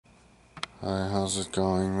Hi, how's it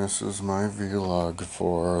going? This is my vlog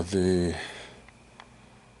for the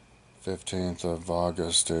 15th of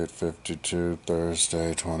August, 8:52,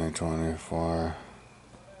 Thursday, 2024.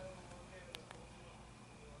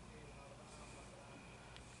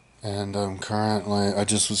 And I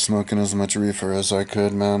just was smoking as much reefer as I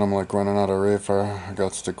could, man. I'm like running out of reefer. I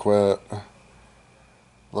got to quit.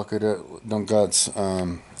 Look at it. Don't got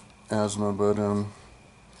asthma, but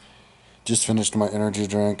just finished my energy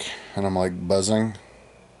drink and I'm like buzzing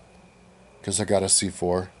because I got a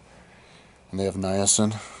C4 and they have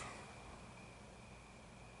niacin.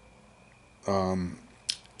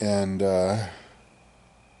 And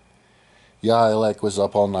Yeah, I like was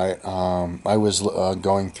up all night. I was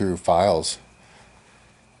going through files.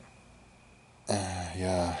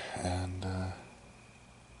 Yeah, and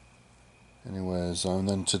anyways, and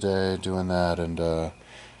then today doing that and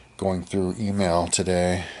going through email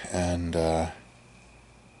today and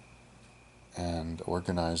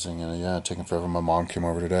organizing and yeah, taking forever. My mom came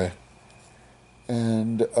over today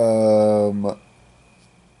and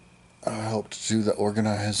I helped do the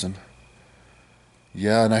organizing.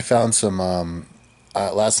 Yeah, and I found some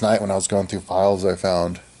last night when I was going through files. I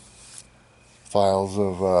found files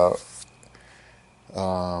of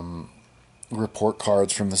report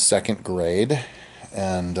cards from the second grade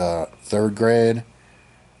and third grade,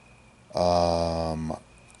 and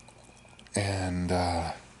and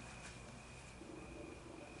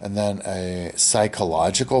then a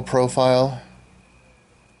psychological profile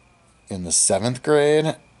in the seventh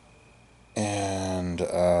grade, and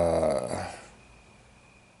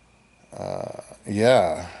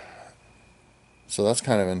yeah, so that's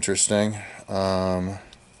kind of interesting. Um,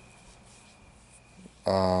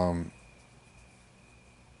 um,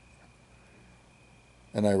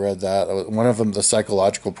 and I read that one of them, the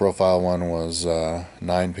psychological profile one, was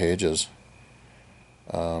 9 pages.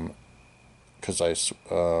 Because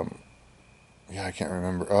yeah, I can't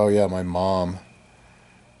remember. Oh yeah, my mom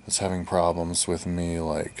was having problems with me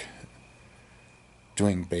like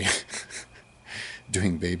doing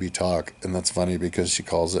doing baby talk, and that's funny because she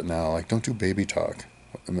calls it now like don't do baby talk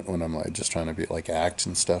when I'm like just trying to be like act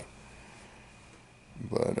and stuff.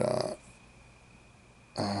 But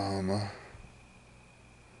I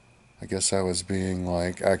guess I was being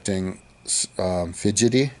like acting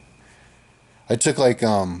fidgety. I took like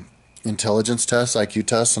intelligence tests, IQ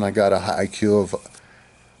tests, and I got a high IQ of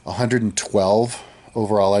 112,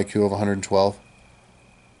 overall IQ of 112.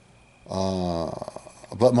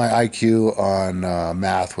 But my IQ on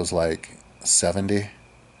math was like 70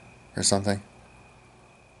 or something.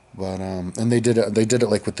 But and they did it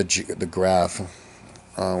like with the graph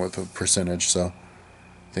with a percentage. So I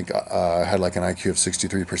think I had like an IQ of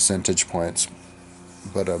 63 percentage points,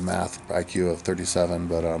 but a math IQ of 37.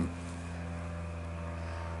 But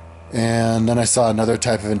and then I saw another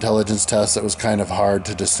type of intelligence test that was kind of hard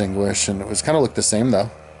to distinguish, and it was kind of looked the same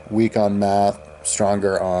though. Weak on math,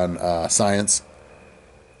 stronger on science.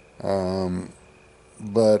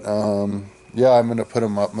 But yeah, I'm gonna put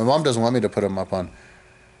them up. My mom doesn't want me to put them up on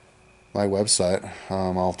my website.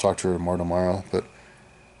 I'll talk to her more tomorrow, but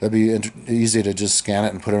that'd be easy to just scan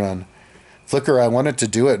it and put it on Flickr. I wanted to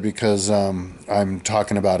do it because I'm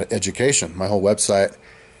talking about education. My whole website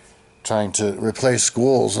trying to replace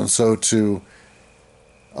schools, and so to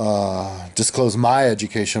disclose my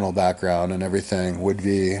educational background and everything would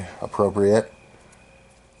be appropriate.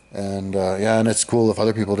 And yeah, and it's cool if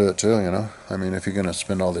other people do it too. I mean, if you're gonna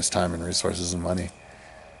spend all this time and resources and money,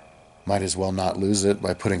 might as well not lose it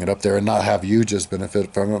by putting it up there and not have you just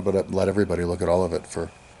benefit from it, but let everybody look at all of it for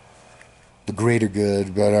the greater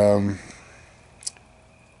good. But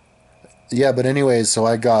yeah, but anyways, so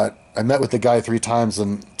I met with the guy 3 times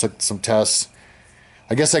and took some tests.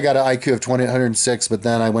 I guess I got an IQ of 206, but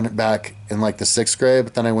then I went back in like the sixth grade.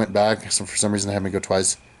 But then I went back, so for some reason they had me go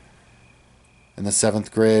twice in the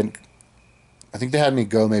seventh grade. I think they had me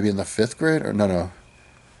go maybe in the fifth grade, or no,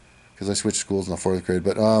 because I switched schools in the fourth grade.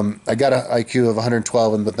 But I got an IQ of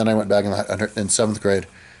 112, but then I went back in seventh grade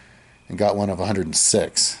and got one of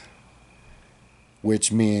 106, which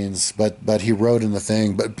means, but he wrote in the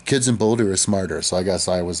thing, but kids in Boulder are smarter, so I guess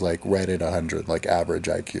I was like right at 100, like average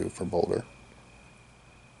IQ for Boulder.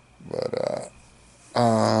 But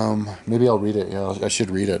maybe I'll read it. Yeah, I should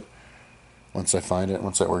read it once I find it,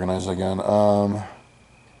 once I organize it again.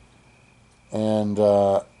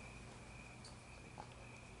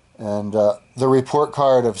 And the report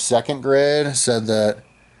card of second grade said that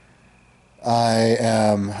I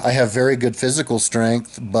have very good physical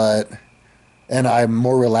strength, and I'm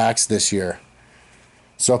more relaxed this year.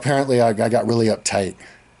 So apparently I got really uptight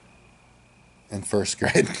in first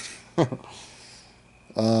grade.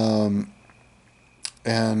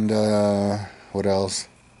 And what else?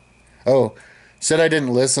 Oh, said I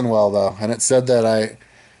didn't listen well though, and it said that I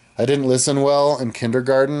didn't listen well in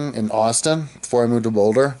kindergarten in Austin before I moved to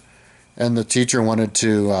Boulder, and the teacher wanted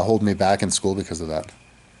to hold me back in school because of that.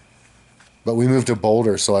 But we moved to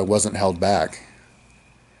Boulder, so I wasn't held back.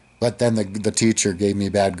 But then the teacher gave me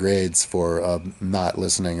bad grades for not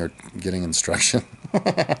listening or getting instruction.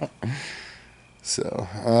 So,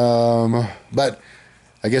 but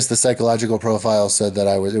I guess the psychological profile said that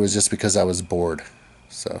it was just because I was bored.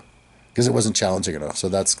 So, because it wasn't challenging enough. So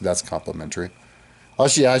that's complimentary. Oh,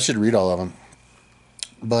 yeah, I should read all of them.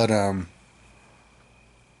 But and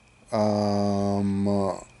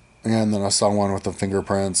then I saw one with the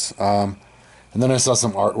fingerprints. And then I saw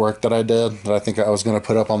some artwork that I did that I think I was going to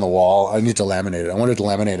put up on the wall. I need to laminate it. I wanted to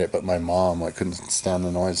laminate it, but my mom like couldn't stand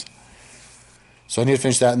the noise. So I need to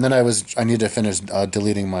finish that, and then I need to finish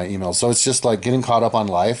deleting my emails. So it's just like getting caught up on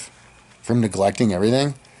life from neglecting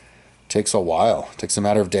everything takes a while. It takes a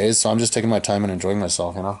matter of days. So I'm just taking my time and enjoying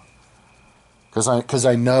myself, you know, because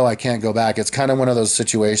I know I can't go back. It's kind of one of those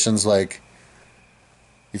situations like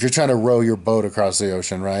if you're trying to row your boat across the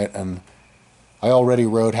ocean, right? And I already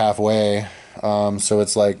rowed halfway, so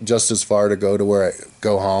it's like just as far to go to where I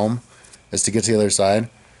go home as to get to the other side.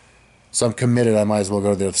 So I'm committed. I might as well go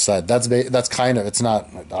to the other side. That's kind of, it's not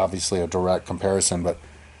obviously a direct comparison, but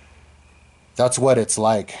that's what it's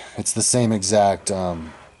like. It's the same exact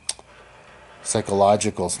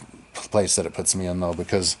psychological place that it puts me in though,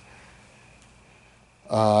 because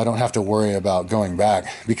I don't have to worry about going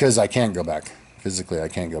back because I can't go back physically. I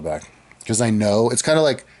can't go back because I know it's kind of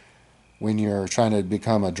like when you're trying to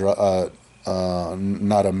become not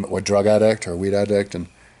a drug addict or a weed addict,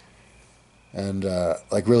 and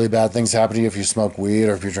like really bad things happen to you if you smoke weed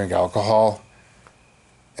or if you drink alcohol,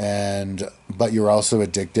 and but you're also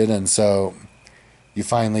addicted, and so you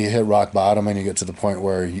finally hit rock bottom and you get to the point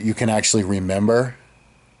where you can actually remember.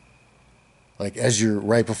 Like as you're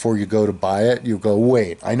right before you go to buy it, you go,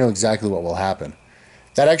 wait, I know exactly what will happen.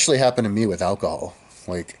 That actually happened to me with alcohol.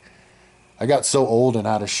 Like I got so old and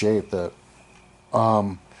out of shape that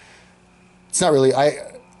it's not really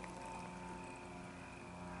I.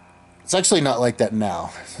 It's actually not like that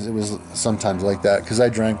now. It was sometimes like that because I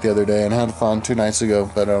drank the other day and had fun 2 nights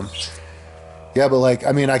ago. But yeah, but like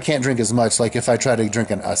I mean, I can't drink as much. Like if I try to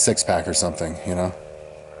drink a 6 pack or something, you know,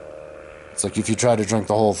 it's like if you try to drink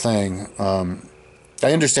the whole thing.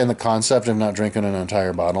 I understand the concept of not drinking an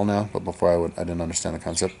entire bottle now, but before I didn't understand the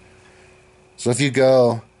concept. So if you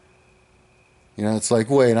go, you know, it's like,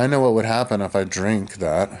 wait, I know what would happen if I drink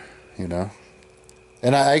that, you know,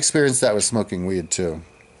 and I experienced that with smoking weed too,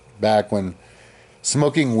 back when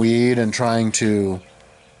smoking weed and trying to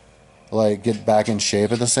like get back in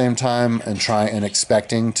shape at the same time and try and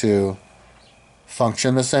expecting to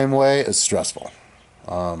function the same way is stressful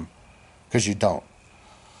because you don't.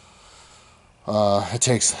 It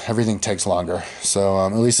takes everything takes longer. So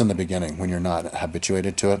at least in the beginning when you're not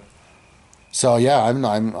habituated to it. So yeah, I'm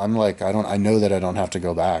like I know that I don't have to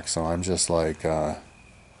go back. So I'm just like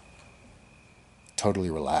totally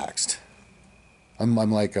relaxed. I'm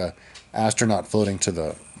like a astronaut floating to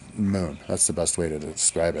the moon. That's the best way to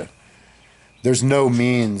describe it. There's no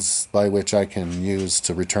means by which I can use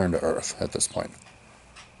to return to Earth at this point.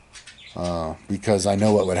 Because I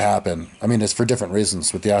know what would happen. I mean, it's for different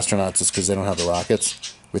reasons. With the astronauts, it's because they don't have the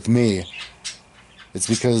rockets. With me, it's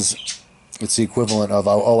because it's the equivalent of,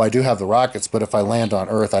 oh, I do have the rockets, but if I land on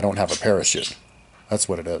Earth, I don't have a parachute. That's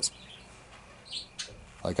what it is.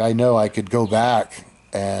 Like, I know I could go back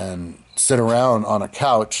and sit around on a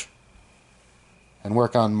couch and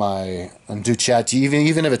work on and do chat,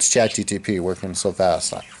 even if it's chat GTP working so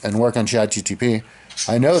fast, and work on chat GTP.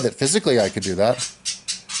 I know that physically I could do that.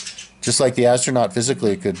 Just like the astronaut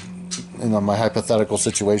physically could, my hypothetical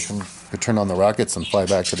situation, could turn on the rockets and fly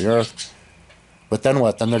back to the Earth. But then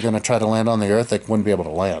what? Then they're going to try to land on the Earth. They wouldn't be able to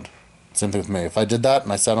land. Same thing with me. If I did that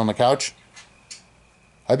and I sat on the couch,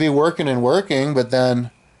 I'd be working and working, but then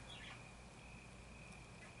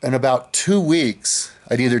in about 2 weeks,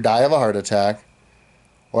 I'd either die of a heart attack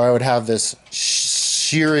or I would have this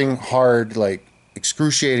shearing, hard, like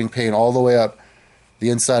excruciating pain all the way up the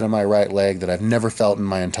inside of my right leg that I've never felt in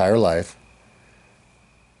my entire life.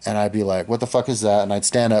 And I'd be like, what the fuck is that? And I'd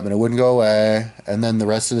stand up and it wouldn't go away. And then the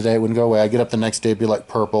rest of the day it wouldn't go away. I'd get up the next day, it'd be like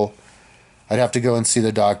purple. I'd have to go and see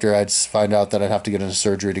the doctor. I'd find out that I'd have to get into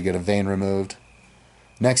surgery to get a vein removed.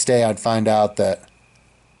 Next day I'd find out that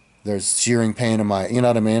there's shearing pain in my, you know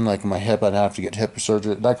what I mean? Like in my hip, I'd have to get hip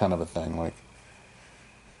surgery, that kind of a thing.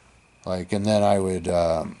 And then I would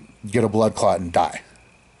get a blood clot and die.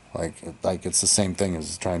 Like it's the same thing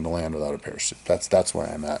as trying to land without a parachute. That's where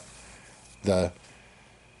I'm at.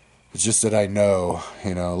 It's just that I know,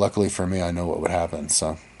 luckily for me, I know what would happen.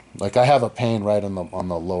 So, like, I have a pain right on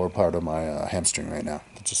the lower part of my hamstring right now.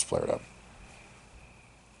 It just flared up.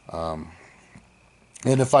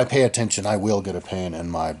 And if I pay attention, I will get a pain in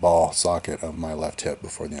my ball socket of my left hip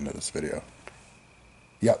before the end of this video.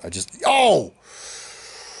 Yep, oh!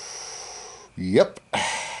 Yep.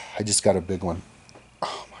 I just got a big one.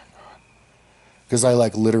 Oh my God. Because I,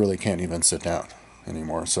 like, literally can't even sit down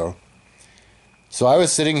anymore. So I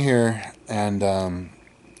was sitting here and,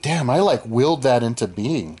 damn, I, like, willed that into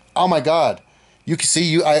being. Oh my God. You can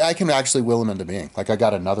see, I can actually will them into being. Like, I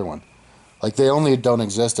got another one. Like, they only don't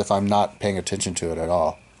exist if I'm not paying attention to it at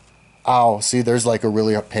all. Ow, see, there's like a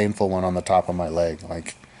really painful one on the top of my leg.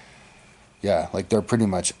 Like, yeah, like they're pretty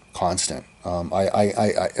much constant.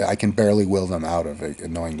 I can barely will them out of it,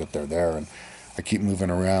 knowing that they're there, and I keep moving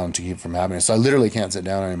around to keep from happening. So I literally can't sit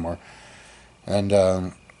down anymore.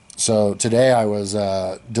 And so today I was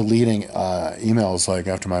deleting emails like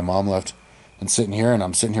after my mom left, and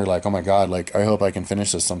I'm sitting here like, oh my God, like I hope I can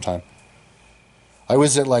finish this sometime. I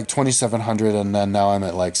was at like 2,700, and then now I'm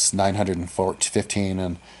at like 915,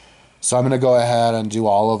 and so I'm going to go ahead and do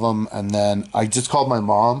all of them. And then I just called my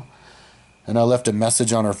mom and I left a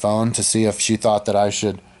message on her phone to see if she thought that I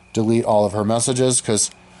should delete all of her messages.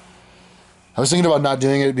 Because I was thinking about not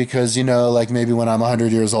doing it because, like maybe when I'm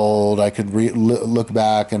 100 years old, I could look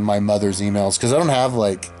back in my mother's emails. Because I don't have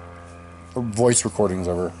like voice recordings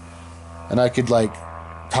of her. And I could like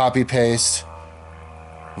copy paste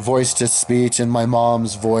voice to speech in my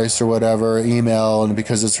mom's voice or whatever, email, and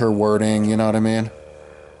because it's her wording, you know what I mean?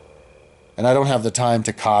 And I don't have the time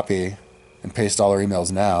to copy and paste all her emails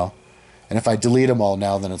now. And if I delete them all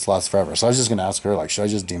now, then it's lost forever. So I was just going to ask her, like, should I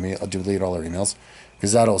just delete all her emails?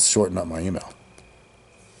 Because that'll shorten up my email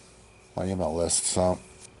list. So,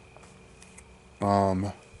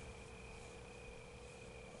 but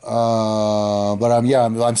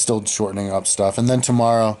I'm still shortening up stuff. And then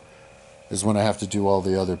tomorrow is when I have to do all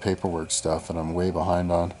the other paperwork stuff, and I'm way behind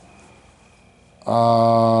on.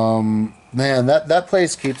 Man, that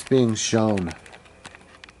place keeps being shown. And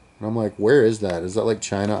I'm like, where is that? Is that like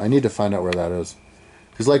China? I need to find out where that is.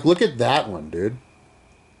 Because, like, look at that one, dude.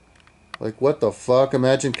 Like, what the fuck?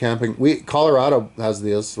 Imagine camping. Colorado has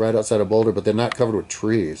this right outside of Boulder, but they're not covered with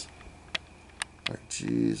trees. Like,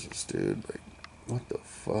 Jesus, dude. Like, what the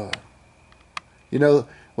fuck?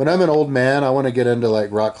 When I'm an old man, I want to get into,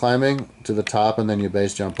 like, rock climbing to the top and then you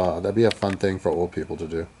base jump out. That'd be a fun thing for old people to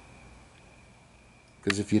do.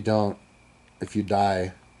 Because if you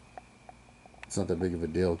die, it's not that big of a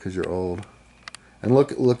deal because you're old. And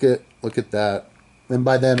look at that. And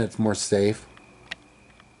by then it's more safe.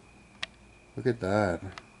 Look at that.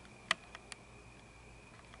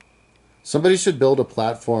 Somebody should build a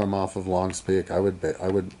platform off of Long's Peak. I would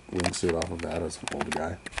wingsuit off of that as an old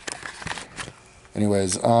guy.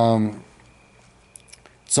 Anyways,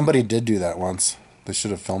 somebody did do that once. They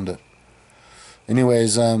should have filmed it.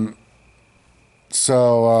 Anyways,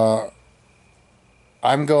 so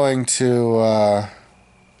I'm going to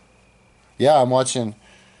I'm watching.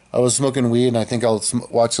 I was smoking weed, and I think I'll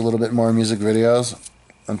watch a little bit more music videos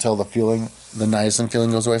until the niacin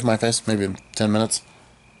feeling goes away from my face. Maybe in 10 minutes.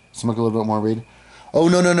 Smoke a little bit more weed. Oh,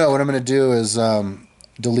 no. What I'm going to do is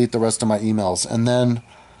delete the rest of my emails. And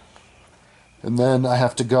then I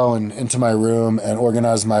have to go into my room and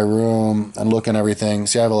organize my room and look at everything.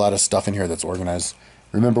 See, I have a lot of stuff in here that's organized.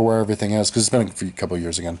 Remember where everything is, because it's been a couple of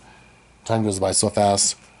years again. Time goes by so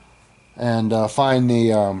fast. And find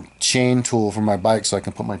the chain tool for my bike so I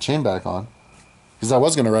can put my chain back on. Because I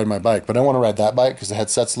was going to ride my bike, but I want to ride that bike because the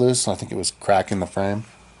headset's loose. And I think it was cracking the frame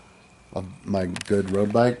of my good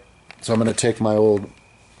road bike. So I'm going to take my old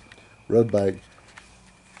road bike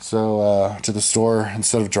to the store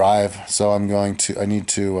instead of drive. So I need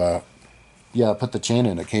to put the chain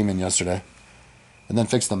in. It came in yesterday. And then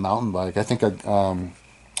fix the mountain bike. I think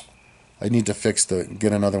I need to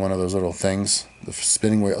get another one of those little things. The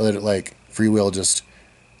spinning wheel, like freewheel just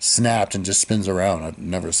snapped and just spins around. I've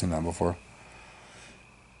never seen that before.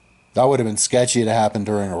 That would have been sketchy to happen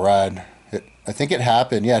during a ride. I think it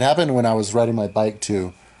happened. Yeah, it happened when I was riding my bike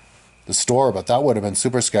to the store, but that would have been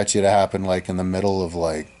super sketchy to happen like in the middle of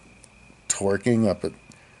like torquing up a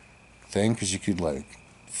thing, because you could like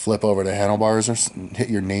flip over the handlebars or hit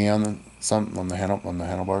your knee on the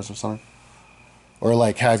handlebars or something, or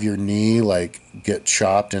like have your knee like get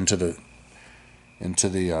chopped into the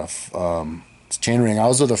chain ring. I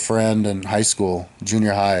was with a friend in high school,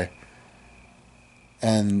 junior high,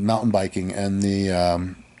 and mountain biking, and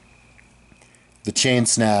the chain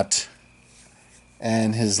snapped,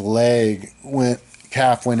 and his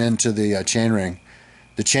calf went into the chain ring.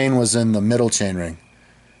 The chain was in the middle chain ring,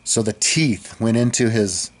 So the teeth went into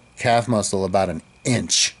his calf muscle about an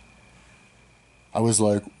inch. I was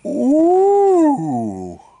like,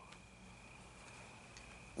 ooh.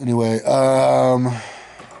 Anyway,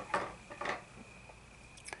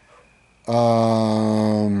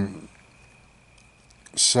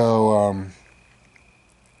 so,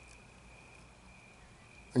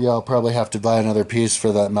 yeah, I'll probably have to buy another piece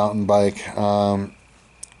for that mountain bike.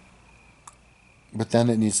 But then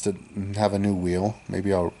it needs to have a new wheel.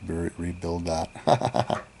 Maybe I'll rebuild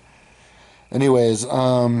that. Anyways,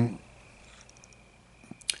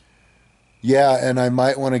 yeah, and I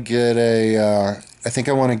might want to get I think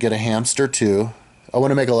I want to get a hamster too. I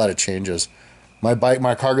want to make a lot of changes. My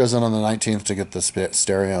car goes in on the 19th to get the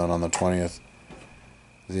stereo, and on the 20th,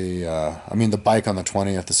 the bike on the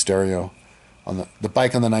 20th, the stereo, on the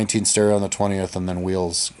bike on the 19th, stereo on the 20th, and then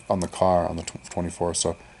wheels on the car on the 24th.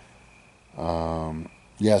 So,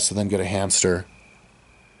 yeah, so then get a hamster.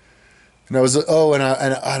 And I was and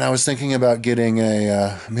I was thinking about getting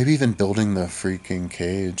a maybe even building the freaking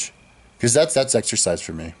cage, because that's exercise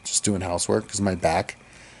for me. Just doing housework, because my back,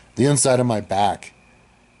 the inside of my back,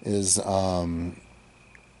 is it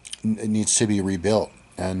needs to be rebuilt,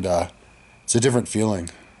 and it's a different feeling.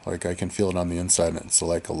 Like I can feel it on the inside, and it's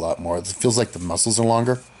like a lot more. It feels like the muscles are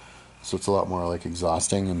longer, so it's a lot more like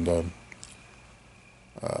exhausting. And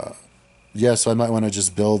yeah, so I might want to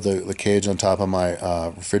just build the cage on top of my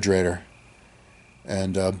refrigerator,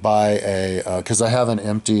 and buy because I have an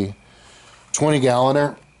empty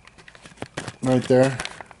 20-galloner right there.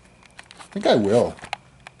 I think I will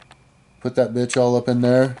put that bitch all up in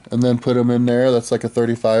there, and then put them in there. That's like a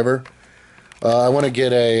 35er. I want to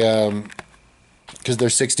get a because they're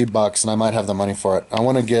 $60 and I might have the money for it. I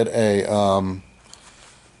want to get a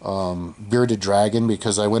bearded dragon,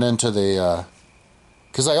 because I went into the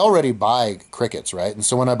because I already buy crickets, right? And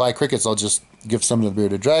so when I buy crickets, I'll just give some to the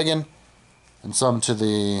bearded dragon and some to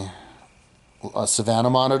the Savannah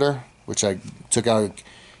monitor, which I took out of a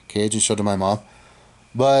cage and showed to my mom.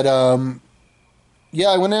 But yeah,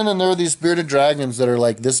 I went in and there were these bearded dragons that are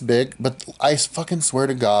like this big, but I fucking swear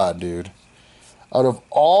to God, dude, out of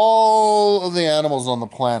all of the animals on the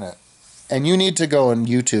planet, and you need to go on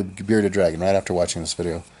YouTube bearded dragon right after watching this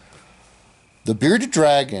video. The bearded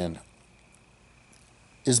dragon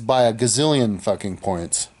is by a gazillion fucking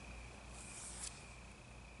points.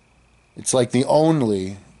 It's like the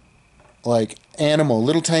only like animal,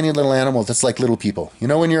 little tiny little animal that's like little people. You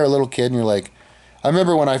know when you're a little kid and you're like, I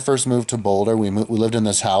remember when I first moved to Boulder, we lived in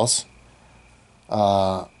this house.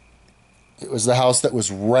 It was the house that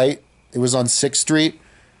was it was on 6th Street,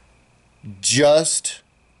 just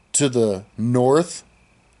to the north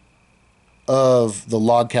of the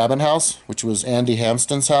log cabin house, which was Andy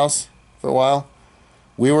Hampston's house for a while.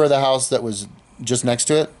 We were the house that was just next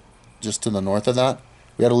to it, just to the north of that.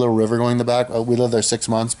 We had a little river going in the back. We lived there 6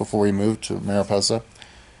 months before we moved to Mariposa.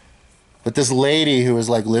 But this lady who was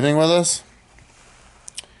like living with us,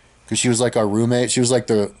 because she was like our roommate, she was like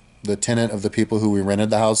the tenant of the people who we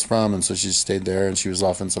rented the house from, and so she stayed there, and she was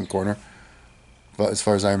off in some corner. But as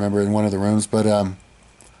far as I remember, in one of the rooms. But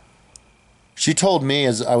she told me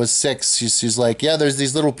as I was 6, she's like, yeah, there's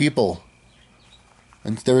these little people.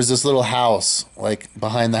 And there was this little house, like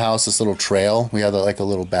behind the house, this little trail. We had like a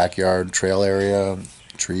little backyard trail area,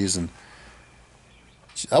 trees, and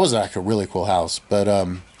that was like a really cool house. But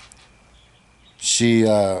she's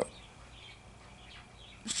like,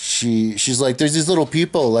 there's these little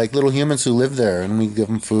people, like little humans who live there, and we give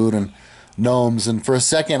them food and gnomes. And for a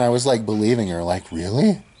second, I was like believing her, like,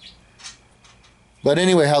 really? But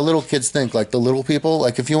anyway, how little kids think, like the little people,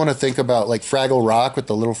 like if you want to think about like Fraggle Rock with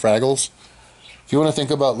the little Fraggles. If you want to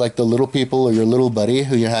think about like the little people or your little buddy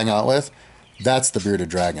who you hang out with, that's the bearded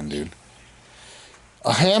dragon, dude.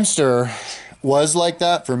 A hamster was like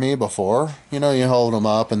that for me before. You know, you hold them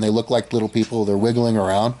up and they look like little people. They're wiggling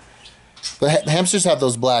around. But hamsters have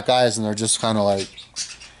those black eyes and they're just kind of like,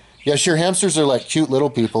 yeah, sure, hamsters are like cute little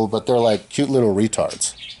people, but they're like cute little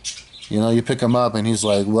retards. You know, you pick him up and he's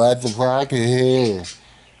like, what the fuck?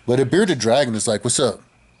 But a bearded dragon is like, what's up?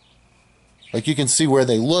 Like, you can see where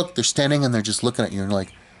they look. They're standing and they're just looking at you. And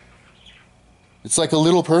like, it's like a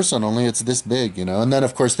little person, only it's this big, you know? And then,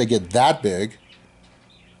 of course, they get that big.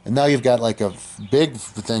 And now you've got like a big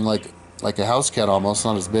thing, like a house cat almost.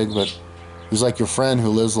 Not as big, but who's like your friend who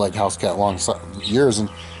lives like house cat long years. And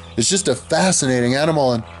it's just a fascinating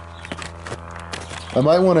animal. And I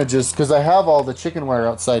might want to just, because I have all the chicken wire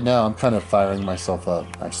outside now. I'm kind of firing myself up,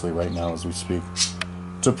 actually, right now as we speak.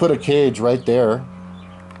 To put a cage right there.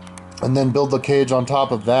 And then build the cage on top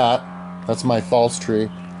of that. That's my false tree.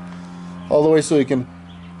 All the way so you can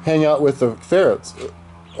hang out with the ferrets.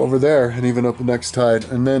 over there and even up the next tide,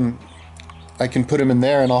 and then I can put him in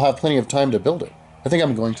there, and I'll have plenty of time to build it. I think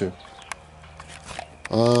I'm going to.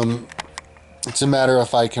 It's a matter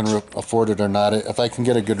if I can afford it or not. If I can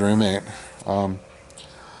get a good roommate,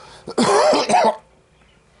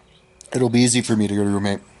 it'll be easy for me to get a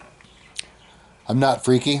roommate. I'm not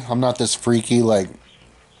freaky. I'm not this freaky, like,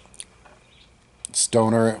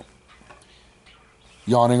 stoner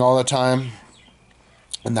yawning all the time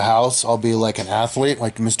in the house. I'll be like an athlete,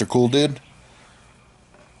 like Mr. Cool Dude.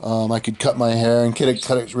 I could cut my hair and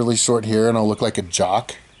cut it really short here, and I'll look like a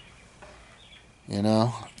jock, you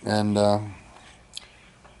know, and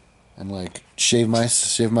like shave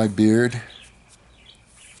my beard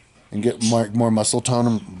and get more muscle tone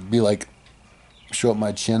and be like, show up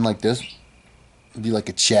my chin like this, be like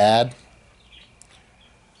a Chad,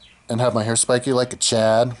 and have my hair spiky like a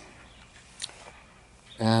Chad.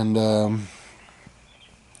 And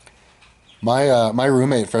my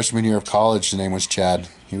roommate freshman year of college, his name was Chad.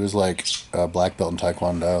 He was like a black belt in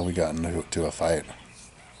Taekwondo. We got into a fight.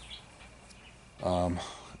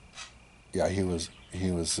 Yeah, he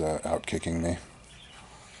was out kicking me.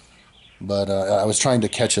 But I was trying to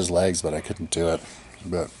catch his legs, but I couldn't do it.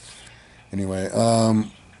 But anyway,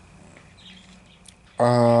 um,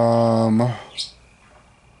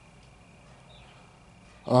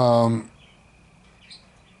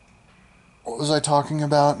 what was I talking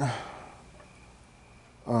about?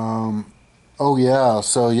 Oh yeah,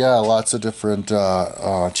 so yeah, lots of different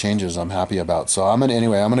changes I'm happy about. So I'm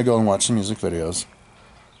gonna go and watch some music videos,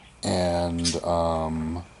 and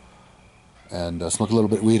smoke a little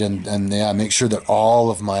bit of weed, and yeah, make sure that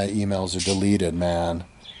all of my emails are deleted, man.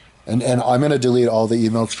 And I'm gonna delete all the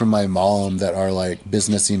emails from my mom that are like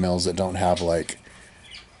business emails that don't have like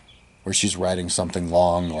where she's writing something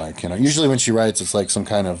long, like, you know. Usually when she writes, it's like some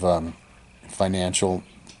kind of financial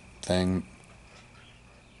thing.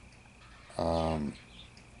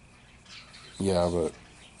 Yeah, but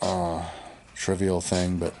trivial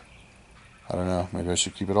thing, but I don't know. Maybe I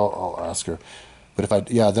should keep it all. I'll ask her. But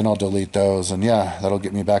if yeah, then I'll delete those, and yeah, that'll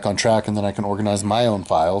get me back on track, and then I can organize my own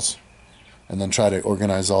files, and then try to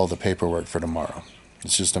organize all the paperwork for tomorrow.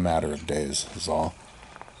 It's just a matter of days, is all.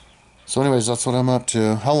 So anyways, that's what I'm up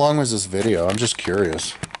to. How long was this video? I'm just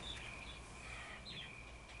curious.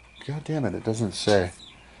 God damn it, it doesn't say.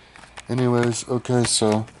 Anyways, okay,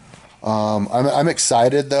 so I'm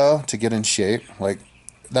excited though to get in shape. Like,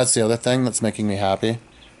 that's the other thing that's making me happy,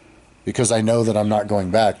 because I know that I'm not going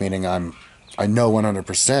back. Meaning I know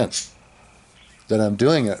 100% that I'm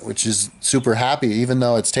doing it, which is super happy, even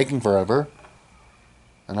though it's taking forever,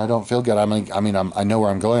 and I don't feel good. I know where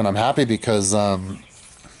I'm going. I'm happy because I'm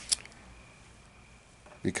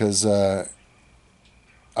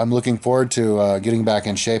looking forward to getting back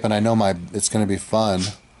in shape, and I know it's going to be fun.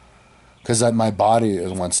 Because my body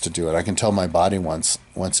wants to do it. I can tell my body wants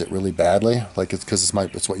it really badly. Like, it's because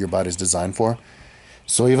it's what your body's designed for.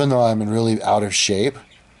 So even though I'm in really out of shape,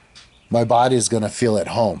 my body is going to feel at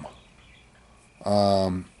home.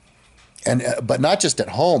 But not just at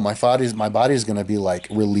home. My body's going to be like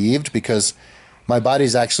relieved, because my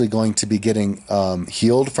body's actually going to be getting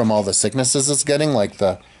healed from all the sicknesses it's getting.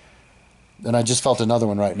 And I just felt another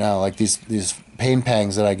one right now. Like these pain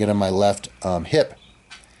pangs that I get in my left hip.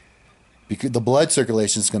 Because the blood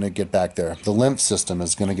circulation is going to get back there. The lymph system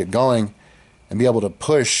is going to get going and be able to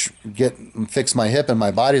fix my hip, and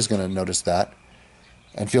my body's going to notice that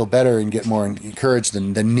and feel better and get more encouraged.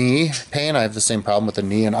 Than the knee pain, I have the same problem with the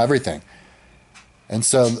knee and everything. And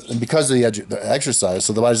so, because of the exercise,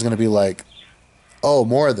 so the body's going to be like, oh,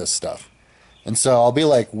 more of this stuff. And so I'll be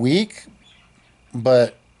like weak,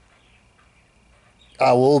 but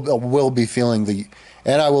I will be feeling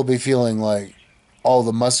I will be feeling like all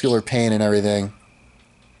the muscular pain and everything,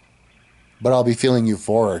 but I'll be feeling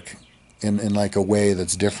euphoric in like a way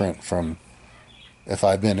that's different from if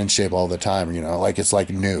I've been in shape all the time, you know, like it's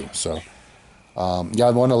like new. So yeah,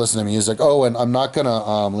 I want to listen to music. Oh, and I'm not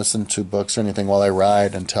gonna listen to books or anything while I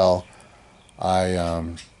ride until I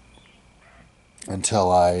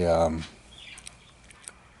until I'm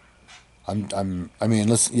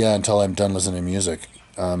done listening to music,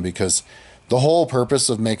 because the whole purpose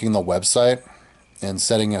of making the website and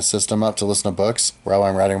setting a system up to listen to books while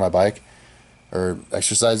I'm riding my bike or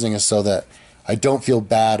exercising is so that I don't feel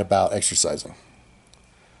bad about exercising.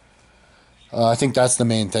 I think that's the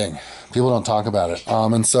main thing. People don't talk about it,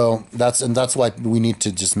 and so that's why we need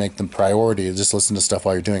to just make the priority. Just listen to stuff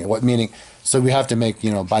while you're doing it. So we have to make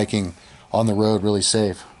biking on the road really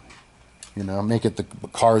safe. Make it the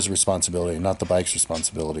car's responsibility, not the bike's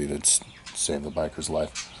responsibility to save the biker's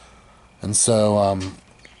life. And so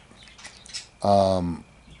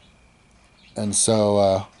And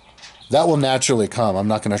so that will naturally come. I'm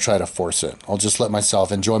not going to try to force it. I'll just let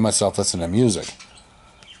myself enjoy myself listening to music.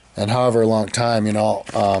 And however long time, and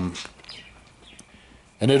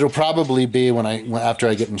it'll probably be after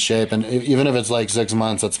I get in shape, and even if it's like 6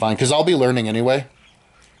 months, that's fine because I'll be learning anyway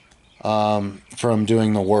from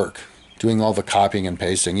doing the work, doing all the copying and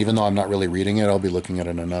pasting. Even though I'm not really reading it, I'll be looking at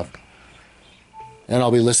it enough, and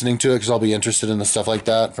I'll be listening to it because I'll be interested in the stuff like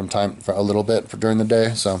that from time for a little bit during the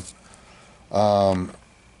day. So I'll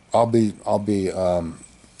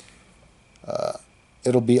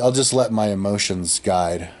just let my emotions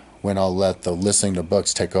guide when I'll let the listening to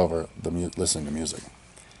books take over listening to music.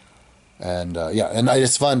 And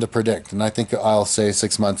it's fun to predict. And I think I'll say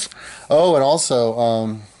 6 months. Oh, and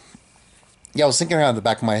also, I was thinking around the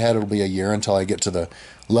back of my head, it'll be a year until I get to the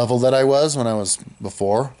level that I was when I was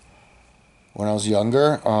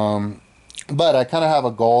younger. But I kind of have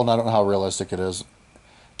a goal, and I don't know how realistic it is.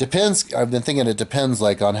 Depends. I've been thinking it depends,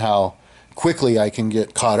 like, on how quickly I can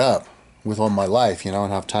get caught up with all my life, and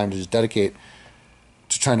have time to just dedicate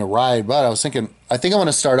to trying to ride. But I was thinking, I think I want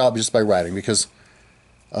to start out just by riding because,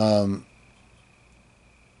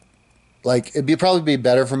 it'd probably be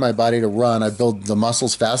better for my body to run. I build the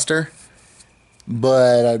muscles faster,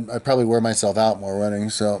 but I probably wear myself out more running.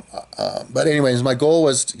 So, but anyways, my goal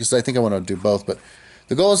was, because I think I want to do both, but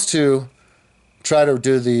the goal is to try to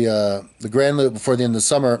do the Grand Loop before the end of the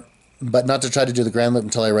summer, but not to try to do the Grand Loop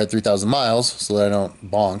until I ride 3,000 miles so that I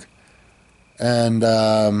don't bonk. And,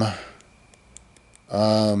 and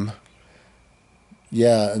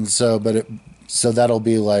so that'll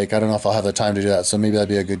be like, I don't know if I'll have the time to do that. So maybe that'd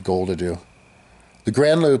be a good goal to do. The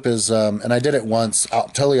Grand Loop is, and I did it once,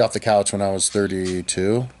 totally off the couch when I was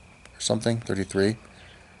 32 or something, 33,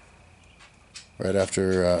 right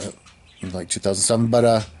after, like 2007.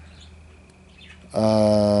 But,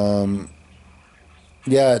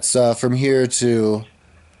 it's from here to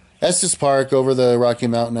Estes Park, over the Rocky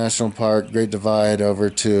Mountain National Park, Great Divide,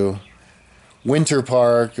 over to Winter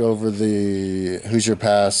Park, over the Hoosier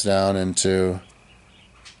Pass, down into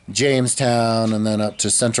Jamestown, and then up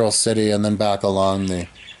to Central City, and then back along the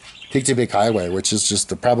Peak to Peak Highway, which is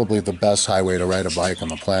just probably the best highway to ride a bike on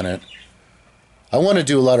the planet. I want to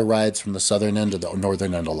do a lot of rides from the southern end to the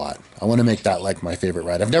northern end a lot. I want to make that like my favorite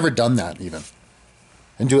ride. I've never done that even,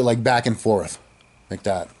 and do it like back and forth, like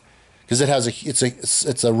that, because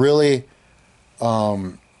it's a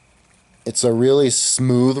really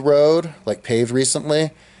smooth road, like paved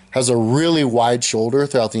recently. Has a really wide shoulder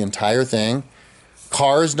throughout the entire thing.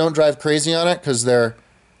 Cars don't drive crazy on it because they're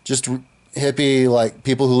just hippie, like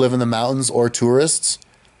people who live in the mountains or tourists,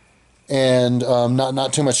 and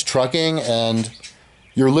not too much trucking. And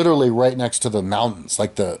you're literally right next to the mountains,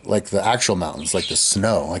 like the actual mountains, like the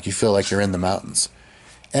snow. Like you feel like you're in the mountains,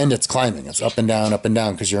 and it's climbing. It's up and down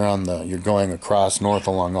because you're going across north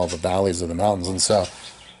along all the valleys of the mountains, and so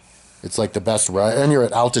it's like the best ride. And you're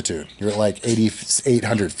at altitude. You're at like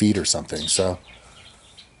 800 feet or something. So.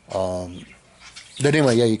 But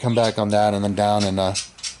anyway, you come back on that and then down, and I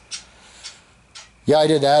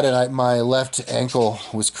did that, and my left ankle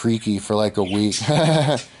was creaky for like a week.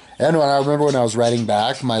 And I remember when I was riding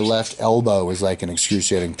back, my left elbow was like an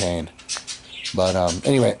excruciating pain. But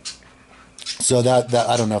anyway, so that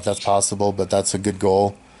I don't know if that's possible, but that's a good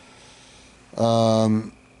goal.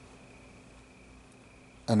 And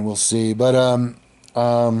we'll see. But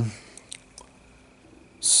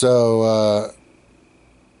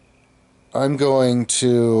I'm going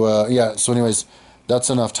to, so anyways, that's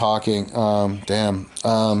enough talking.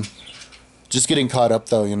 Just getting caught up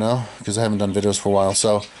though, because I haven't done videos for a while.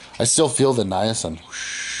 So I still feel the niacin,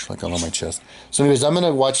 like all on my chest. So anyways, I'm going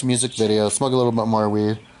to watch music videos, smoke a little bit more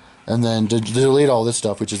weed, and then delete all this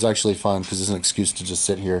stuff, which is actually fun because it's an excuse to just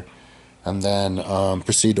sit here. And then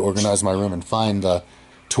proceed to organize my room and find the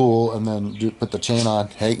tool, and then put the chain on.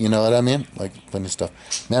 Hey, you know what I mean? Like funny stuff.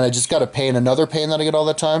 Man, I just got a pain. Another pain that I get all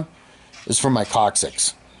the time is from my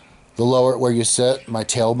coccyx. The lower, where you sit, my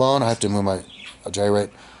tailbone, I have to move my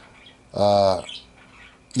gyrate.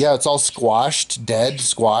 It's all squashed.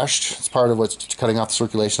 It's part of what's cutting off the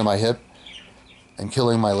circulation of my hip and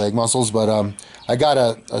killing my leg muscles. But I got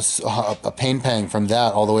a pain pang from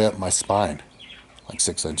that all the way up my spine, like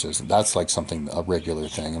 6 inches. That's like a regular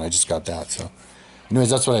thing, and I just got that. So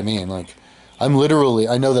anyways, that's what I mean. Like, I know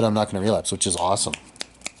that I'm not going to relapse, which is awesome.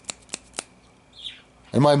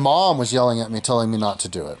 And my mom was yelling at me, telling me not to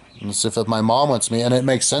do it. And as if my mom wants me, and it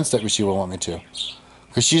makes sense that she will want me to,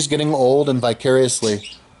 because she's getting old, and vicariously,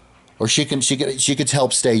 or she could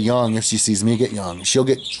help stay young if she sees me get young. She'll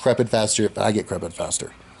get crepid faster if I get crepid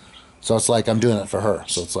faster. So it's like I'm doing it for her.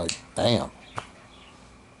 So it's like, bam.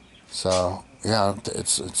 So yeah,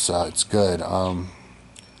 it's good.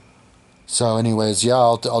 So anyways, yeah,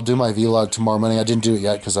 I'll do my vlog tomorrow morning. I didn't do it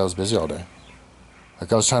yet because I was busy all day.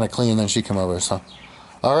 Like I was trying to clean, then she came over. So,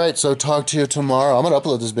 all right. So talk to you tomorrow. I'm gonna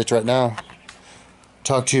upload this bitch right now.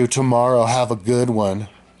 Talk to you tomorrow. Have a good one.